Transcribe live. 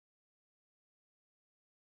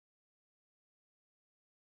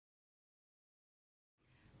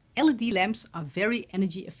LED lamps are very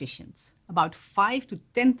energy efficient, about 5 to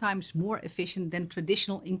 10 times more efficient than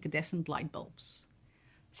traditional incandescent light bulbs.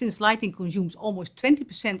 Since lighting consumes almost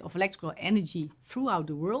 20% of electrical energy throughout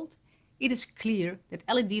the world, it is clear that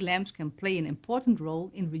LED lamps can play an important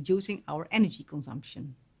role in reducing our energy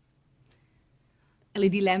consumption.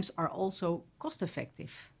 LED lamps are also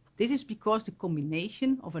cost-effective. This is because the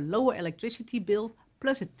combination of a lower electricity bill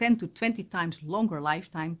plus a 10 to 20 times longer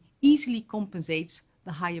lifetime easily compensates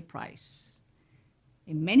the higher price.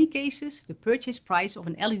 In many cases, the purchase price of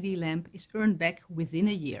an LED lamp is earned back within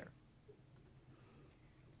a year.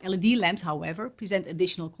 LED lamps, however, present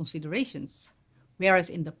additional considerations. Whereas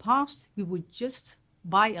in the past, we would just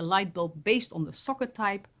buy a light bulb based on the socket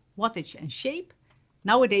type, wattage and shape,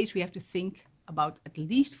 nowadays we have to think about at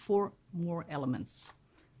least 4 more elements: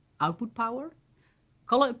 output power,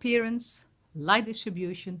 color appearance, light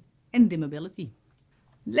distribution, and dimmability.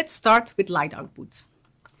 Let's start with light output.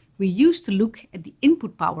 We used to look at the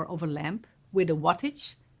input power of a lamp where the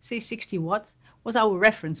wattage, say 60 watt, was our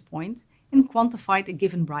reference point and quantified a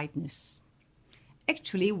given brightness.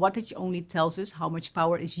 Actually, wattage only tells us how much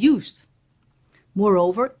power is used.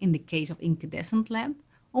 Moreover, in the case of incandescent lamp,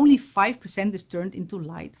 only 5% is turned into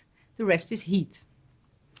light, the rest is heat.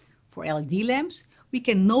 For LED lamps, we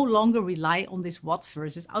can no longer rely on this watt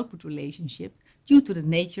versus output relationship due to the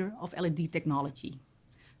nature of LED technology.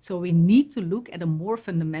 So we need to look at a more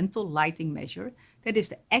fundamental lighting measure, that is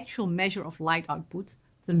the actual measure of light output,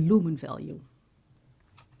 the lumen value.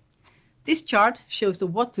 This chart shows the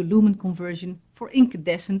watt to lumen conversion for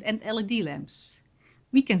incandescent and LED lamps.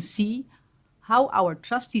 We can see how our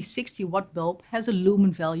trusty 60 watt bulb has a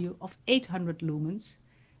lumen value of 800 lumens,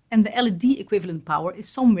 and the LED equivalent power is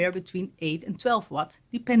somewhere between 8 and 12 watt,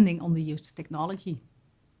 depending on the used technology.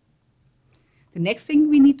 The next thing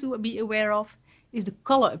we need to be aware of is the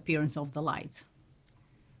color appearance of the light.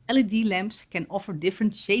 LED lamps can offer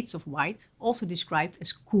different shades of white, also described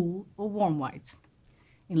as cool or warm white.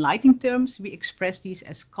 In lighting terms, we express these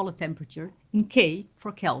as color temperature in K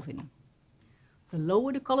for Kelvin. The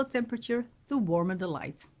lower the color temperature, the warmer the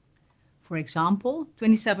light. For example,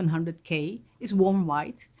 2700 K is warm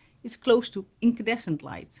white, is close to incandescent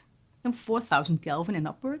light, and 4000 Kelvin and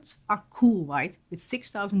upwards are cool white, with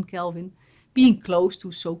 6000 Kelvin being close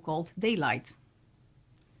to so-called daylight.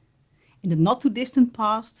 In the not too distant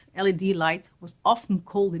past, LED light was often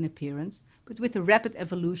cold in appearance, but with the rapid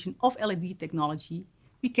evolution of LED technology,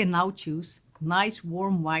 we can now choose nice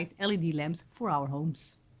warm white LED lamps for our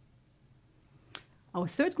homes. Our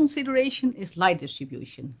third consideration is light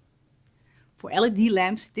distribution. For LED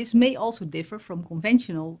lamps, this may also differ from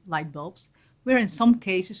conventional light bulbs, where in some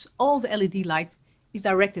cases all the LED light is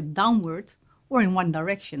directed downward or in one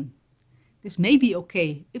direction. This may be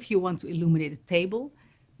okay if you want to illuminate a table,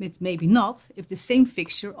 but maybe not if the same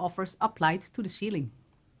fixture offers uplight to the ceiling.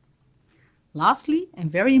 Lastly,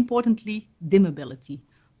 and very importantly, dimmability.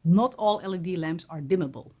 Not all LED lamps are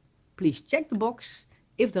dimmable. Please check the box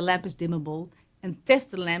if the lamp is dimmable and test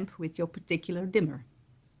the lamp with your particular dimmer.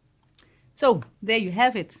 So, there you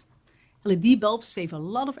have it. LED bulbs save a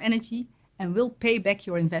lot of energy and will pay back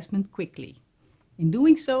your investment quickly. In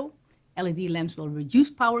doing so, LED lamps will reduce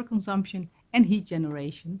power consumption and heat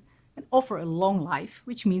generation and offer a long life,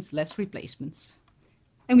 which means less replacements.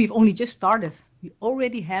 And we've only just started. We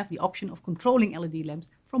already have the option of controlling LED lamps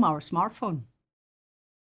from our smartphone.